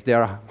arrays.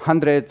 There are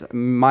 100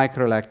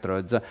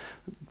 microelectrodes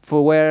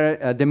for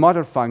where the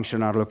motor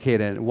functions are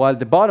located, while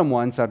the bottom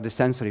ones are the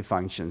sensory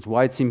functions.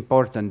 Why it's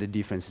important, the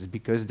differences?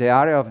 Because the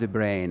area of the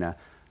brain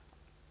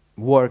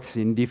works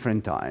in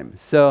different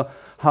times. So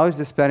how does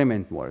the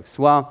experiment works?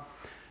 Well,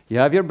 you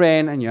have your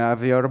brain and you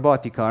have your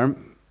robotic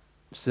arm.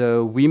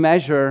 So we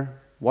measure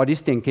what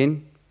is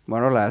thinking,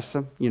 more or less,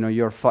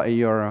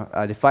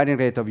 the firing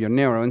rate of your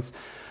neurons,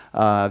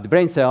 the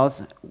brain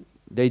cells.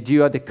 They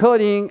do a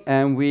decoding,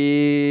 and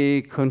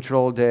we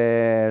control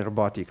the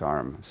robotic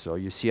arm. So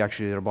you see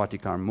actually the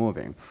robotic arm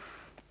moving.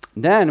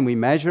 Then we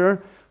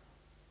measure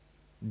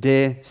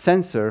the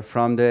sensor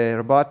from the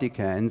robotic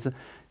hands.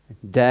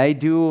 They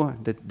do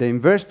the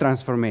inverse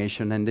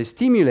transformation, and they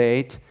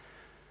stimulate,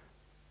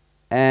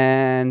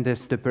 and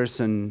the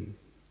person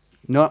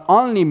not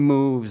only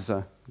moves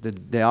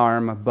the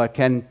arm, but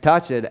can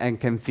touch it and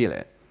can feel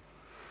it.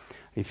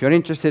 If you're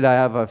interested, I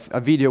have a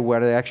video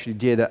where they actually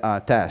did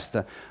a test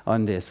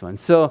on this one.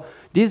 So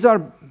these are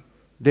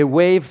the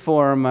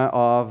waveform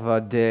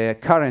of the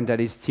current that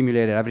is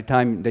stimulated every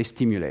time they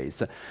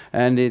stimulate.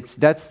 And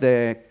that's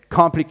the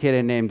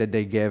complicated name that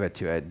they gave it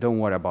to it. Don't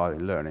worry about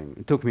it, learning.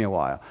 It took me a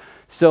while.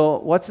 So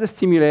what's the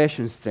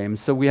stimulation stream?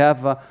 So we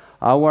have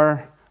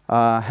our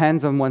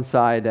hands on one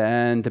side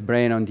and the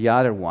brain on the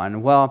other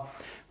one. Well,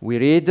 we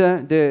read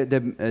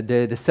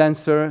the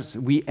sensors,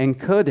 we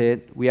encode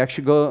it, we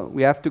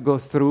have to go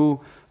through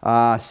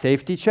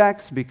safety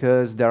checks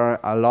because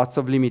there are lots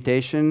of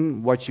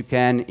limitations. What you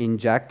can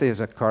inject is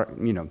a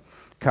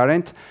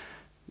current.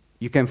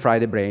 You can fry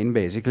the brain,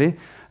 basically.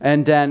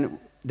 And then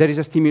there is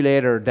a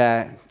stimulator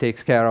that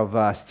takes care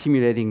of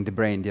stimulating the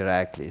brain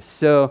directly.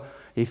 So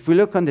if we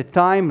look on the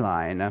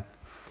timeline,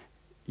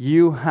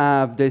 you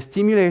have the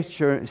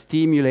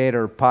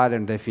stimulator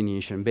pattern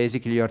definition.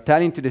 Basically, you're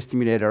telling to the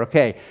stimulator,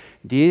 okay,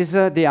 this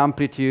is the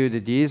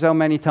amplitude, this is how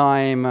many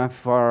times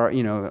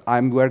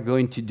we're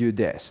going to do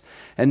this.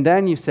 And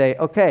then you say,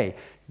 okay,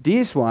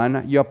 this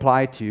one you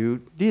apply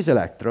to this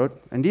electrode,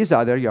 and this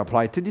other you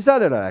apply to this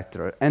other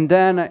electrode. And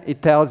then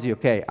it tells you,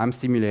 okay, I'm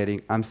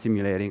stimulating, I'm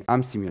stimulating,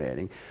 I'm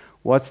stimulating.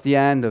 What's the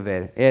end of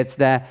it? It's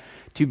that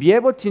to be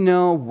able to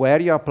know where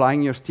you're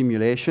applying your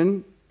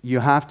stimulation, you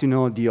have to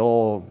know the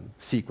whole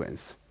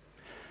sequence.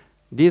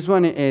 This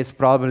one is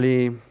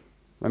probably,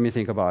 let me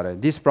think about it,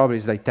 this probably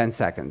is like 10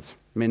 seconds,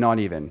 not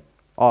even,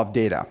 of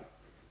data.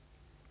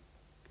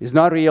 It's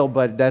not real,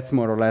 but that's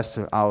more or less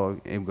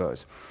how it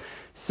goes.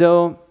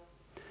 So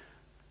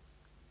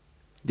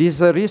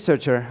this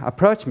researcher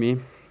approached me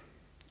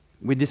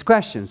with these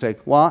questions,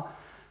 like, well,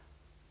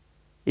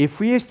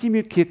 if we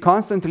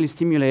constantly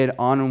stimulate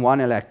on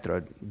one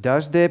electrode,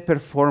 does the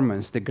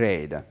performance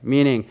degrade?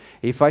 Meaning,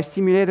 if I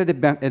stimulate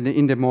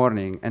in the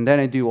morning, and then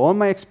I do all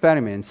my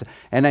experiments,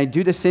 and I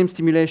do the same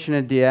stimulation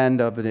at the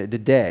end of the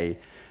day,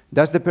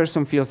 does the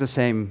person feel the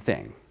same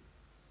thing?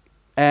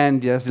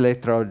 And does the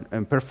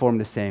electrode perform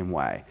the same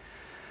way?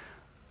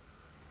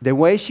 The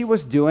way she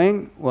was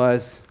doing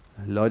was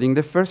loading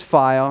the first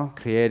file,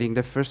 creating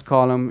the first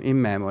column in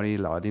memory,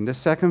 loading the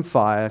second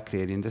file,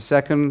 creating the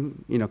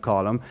second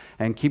column,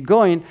 and keep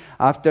going.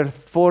 After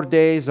 4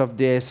 days of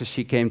this,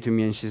 she came to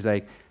me and she's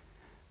like,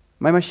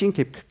 my machine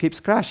keeps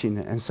crashing.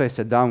 And so I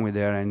sat down with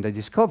her and I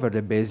discovered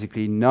that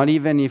basically not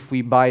even if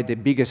we buy the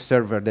biggest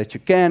server that you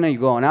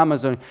go on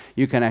Amazon,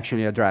 you can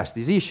actually address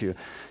this issue.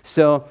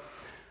 So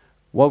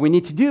what we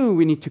need to do,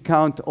 we need to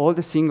count all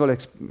the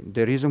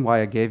the reason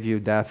why I gave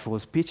you that full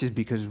speech is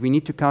because we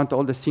need to count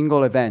all the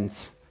single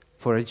events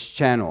for each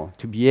channel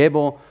to be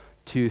able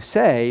to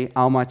say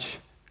how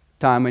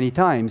many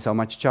times, how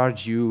much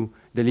charge you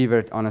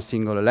delivered on a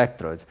single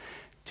electrode.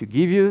 To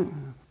give you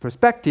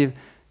perspective,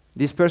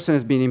 this person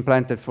has been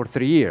implanted for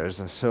 3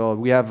 years. So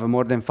we have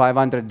more than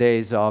 500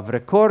 days of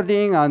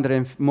recording,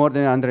 more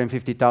than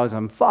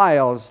 150,000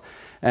 files,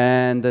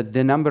 and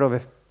the number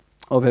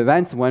of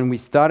events. When we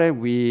started,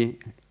 we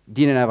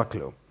didn't have a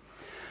clue.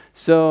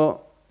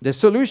 So the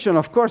solution,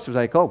 of course, was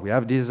like, oh, we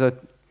have this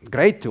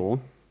great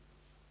tool,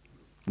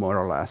 more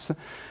or less,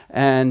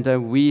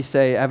 and we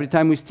say every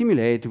time we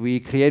stimulate, we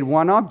create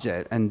one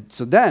object, and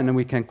so then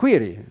we can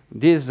query.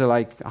 This is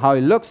like how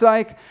it looks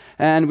like,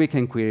 and we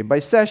can query by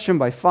session,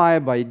 by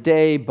file, by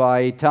day,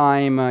 by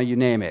time, you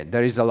name it.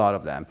 There is a lot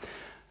of them.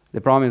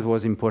 The problem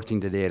was importing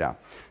the data.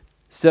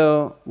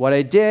 So what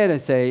I did, I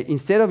say,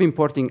 instead of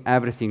importing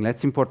everything,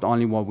 let's import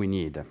only what we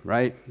need,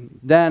 right?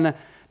 Then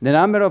the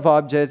number of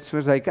objects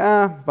was like,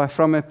 but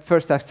from a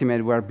first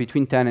estimate, we're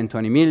between 10 and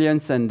 20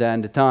 millions, and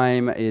then the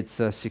time, it's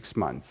 6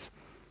 months.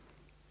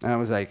 And I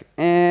was like,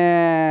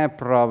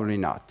 probably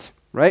not,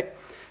 right?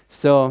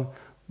 So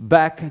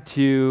back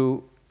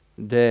to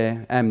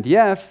the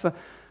MDF,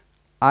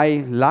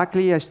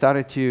 luckily I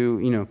started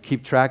to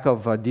keep track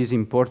of these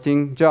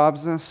importing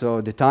jobs, so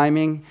the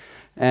timing,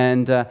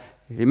 and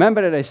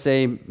remember that I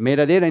say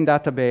metadata in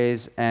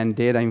database and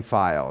data in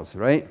files,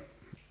 right?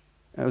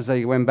 I was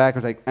like, went back, I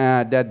was like,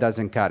 that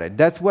doesn't cut it.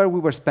 That's where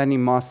we were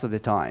spending most of the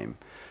time.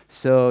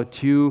 So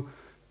to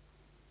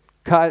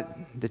cut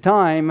the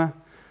time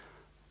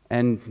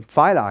and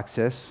file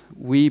access,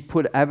 we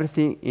put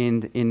everything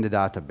in the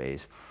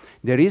database.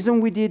 The reason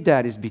we did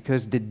that is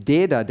because the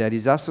data that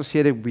is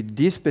associated with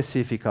this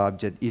specific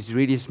object is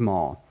really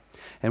small.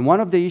 And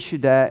one of the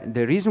issues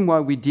the reason why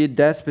we did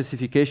that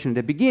specification at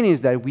the beginning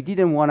is that we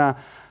didn't want to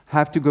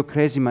have to go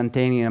crazy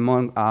maintaining a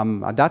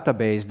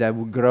database that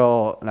would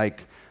grow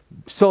like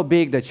so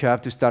big that you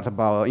have to start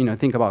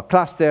think about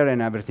cluster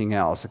and everything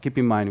else. So keep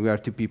in mind, we are a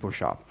two-people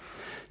shop.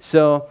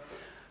 So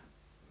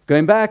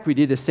going back, we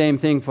did the same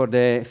thing for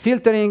the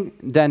filtering.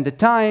 Then the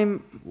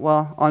time,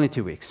 well, only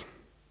 2 weeks.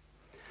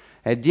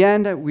 At the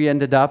end, we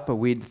ended up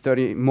with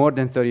more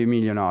than 30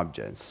 million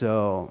objects.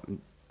 So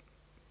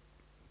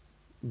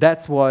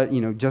that's what,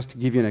 just to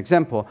give you an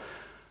example,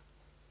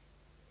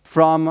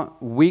 from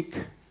week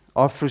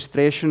of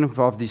frustration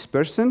of this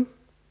person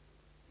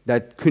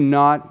that could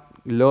not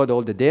load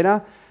all the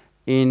data,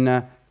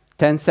 in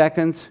 10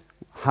 seconds,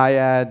 I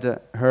had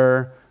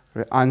her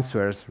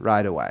answers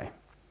right away.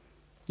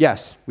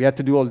 Yes, we had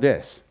to do all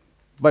this,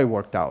 but it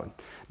worked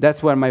out.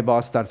 That's where my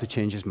boss started to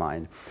change his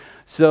mind.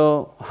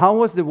 So how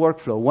was the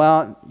workflow?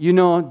 Well,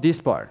 this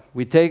part.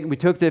 We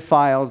took the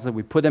files,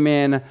 we put them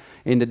in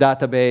the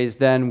database,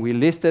 then we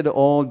listed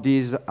all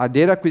these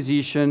data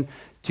acquisition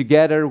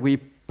together, we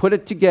put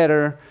it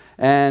together,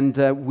 and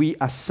we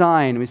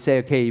assign, we say,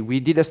 okay, we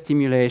did a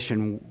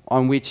stimulation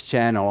on which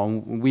channel,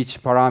 on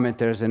which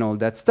parameters and all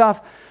that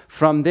stuff.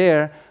 From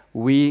there,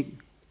 we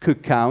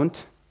could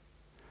count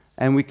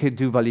and we could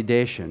do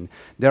validation.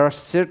 There are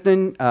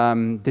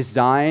certain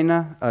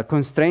design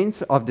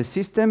constraints of the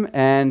system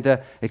and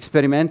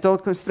experimental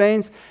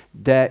constraints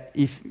that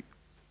if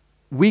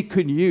we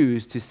could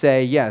use to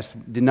say, yes,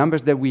 the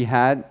numbers that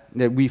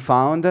we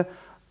found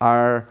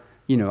are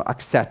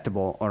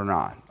acceptable or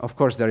not. Of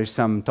course, there is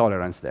some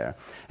tolerance there.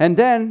 And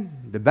then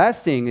the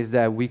best thing is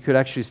that we could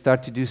actually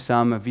start to do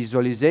some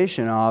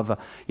visualization of,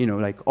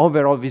 like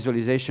overall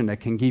visualization that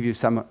can give you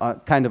some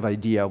kind of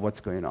idea of what's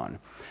going on.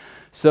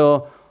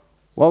 So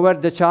what were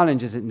the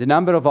challenges? The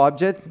number of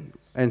objects,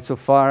 and so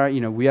far,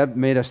 we have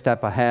made a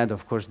step ahead.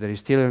 Of course, there is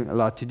still a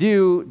lot to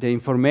do. The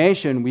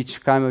information,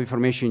 which kind of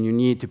information you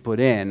need to put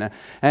in.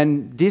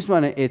 And this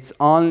one, it's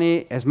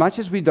only, as much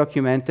as we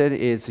documented,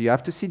 is you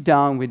have to sit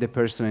down with the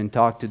person and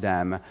talk to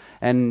them.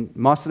 And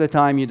most of the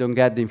time, you don't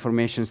get the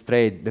information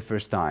straight the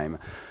first time.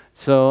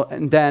 So,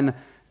 and then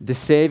the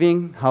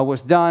saving, how it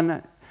was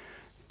done.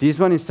 This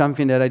one is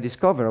something that I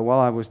discovered while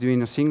I was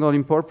doing a single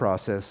import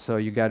process. So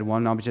you get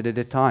one object at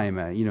a time.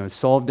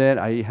 Solved it.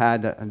 I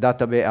had a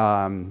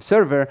database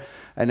server,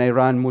 and I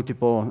ran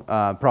multiple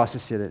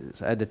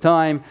processes at the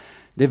time.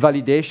 The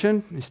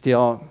validation is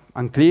still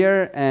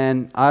unclear,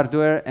 and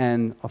hardware,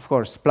 and of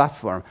course,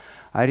 platform.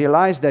 I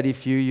realized that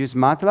if you use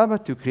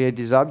MATLAB to create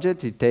this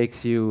object, it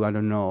takes you,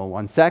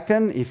 1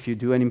 second. If you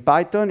do it in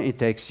Python, it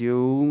takes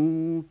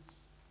you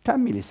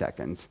 10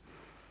 milliseconds.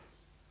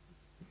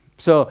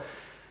 So,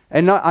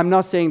 and I'm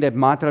not saying that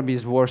MATLAB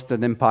is worse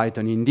than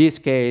Python. In this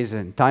case,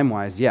 and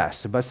time-wise,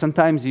 yes. But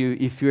sometimes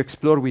if you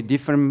explore with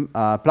different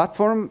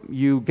platforms,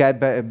 you get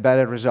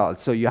better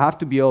results. So you have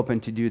to be open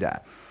to do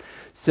that.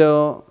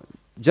 So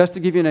just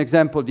to give you an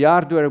example, the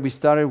hardware, we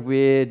started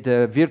with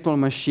a virtual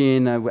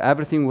machine.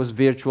 Everything was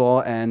virtual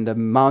and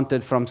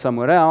mounted from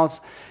somewhere else.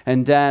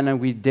 And then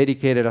we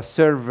dedicated a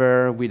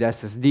server with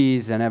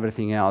SSDs and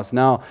everything else.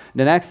 Now,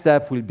 the next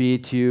step will be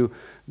to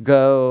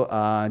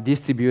go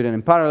distribute it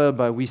in parallel,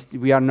 but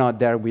we are not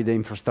there with the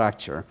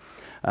infrastructure.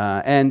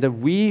 And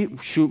we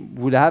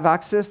would have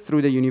access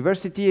through the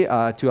university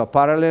to a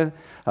parallel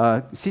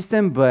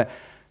system, but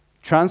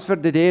transfer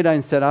the data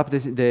and set up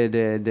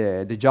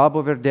the job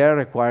over there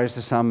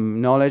requires some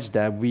knowledge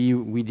that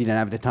we didn't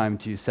have the time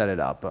to set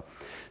it up.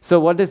 So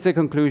what is the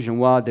conclusion?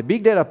 Well, the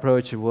big data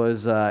approach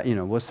was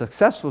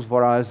successful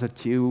for us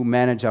to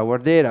manage our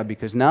data,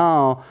 because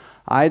now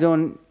I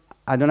don't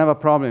have a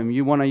problem.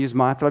 You want to use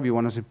MATLAB, you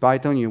want to use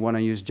Python, you want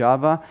to use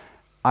Java.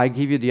 I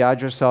give you the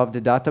address of the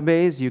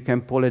database. You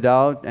can pull it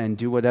out and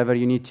do whatever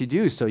you need to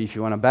do. So if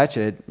you want to batch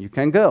it, you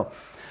can go.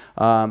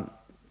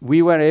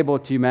 We were able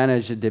to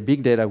manage the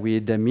big data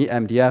with the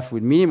MDF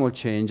with minimal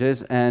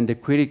changes, and the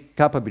query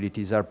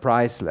capabilities are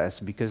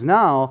priceless, because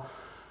now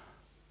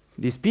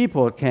these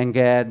people can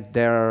get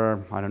their,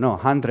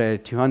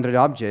 100, 200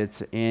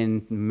 objects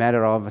in a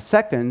matter of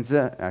seconds,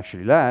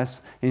 actually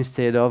less,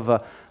 instead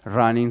of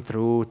running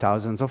through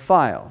thousands of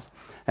files.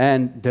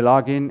 And the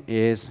login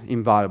is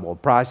invaluable,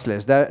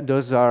 priceless.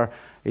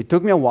 It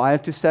took me a while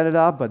to set it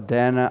up, but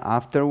then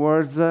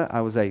afterwards, I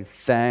was like,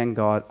 thank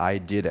God I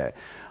did it.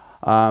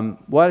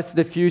 What's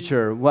the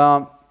future?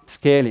 Well,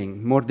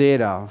 scaling, more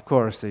data, of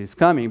course, is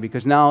coming,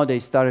 because now they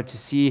started to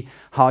see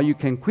how you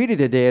can query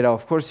the data.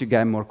 Of course, you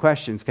get more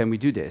questions. Can we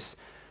do this?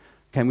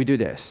 Can we do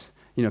this?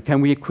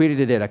 Can we query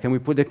the data? Can we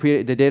put the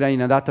data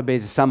in a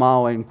database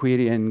somehow and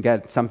query and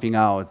get something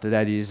out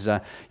that is,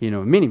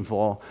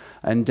 meaningful?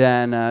 And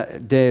then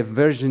the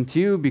version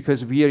 2,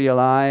 because we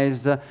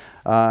realized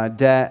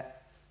that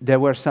there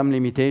were some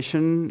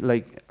limitation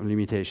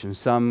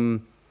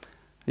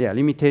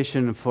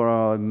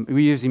for, we're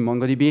using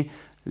MongoDB,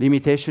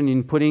 limitation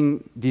in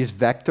putting these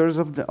vectors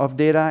of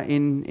data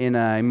in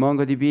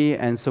MongoDB,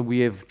 and so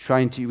we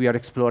are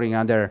exploring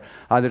other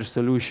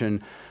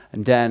solution.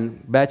 And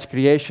then batch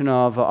creation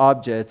of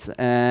objects,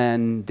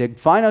 and the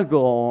final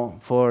goal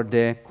for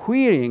the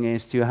querying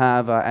is to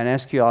have an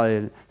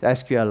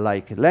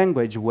SQL-like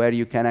language where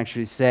you can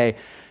actually say,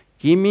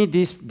 give me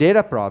this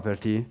data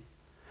property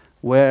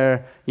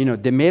where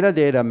the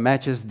metadata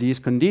matches this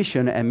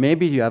condition, and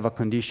maybe you have a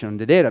condition on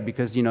the data,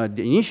 because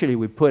initially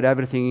we put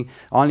everything,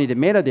 only the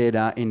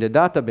metadata in the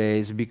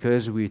database,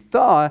 because we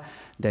thought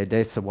that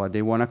that's what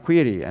they want to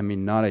query. I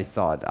mean, not I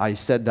thought. I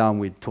sat down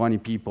with 20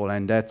 people,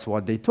 and that's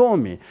what they told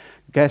me.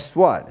 Guess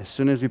what? As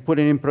soon as we put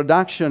it in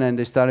production and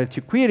they started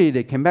to query,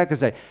 they came back and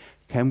said,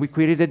 can we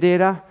query the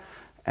data?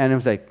 And I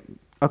was like,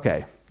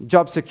 okay,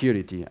 job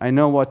security. I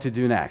know what to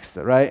do next,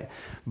 right?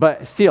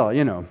 But still,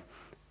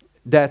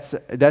 that's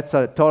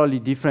a totally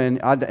different,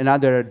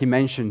 another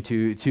dimension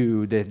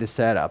to the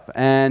setup.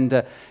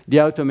 And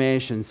the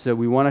automation, so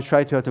we want to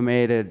try to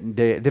automate it,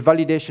 the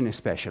validation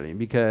especially,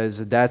 because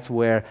that's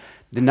where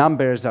the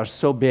numbers are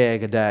so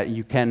big that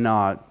you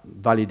cannot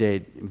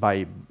validate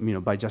by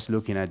just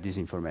looking at this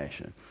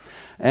information.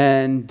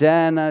 And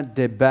then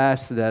the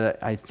best that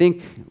I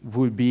think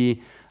would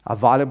be a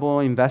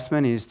valuable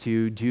investment is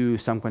to do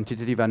some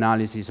quantitative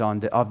analysis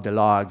of the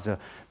logs,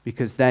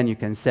 because then you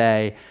can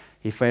say,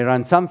 if I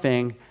run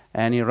something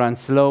and it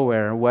runs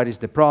slower, what is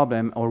the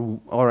problem?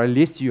 Or at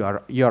least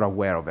you're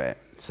aware of it.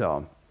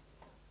 So,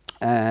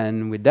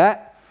 and with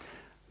that,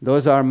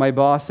 those are my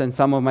boss and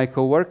some of my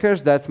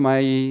coworkers. That's my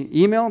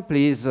email.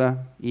 Please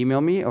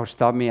email me or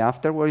stop me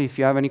afterward if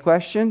you have any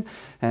question.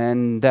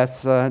 And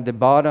that's the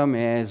bottom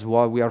is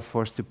what we are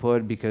forced to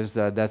put, because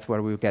that's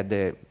where we get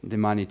the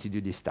money to do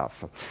this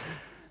stuff.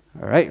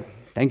 All right.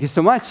 Thank you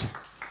so much.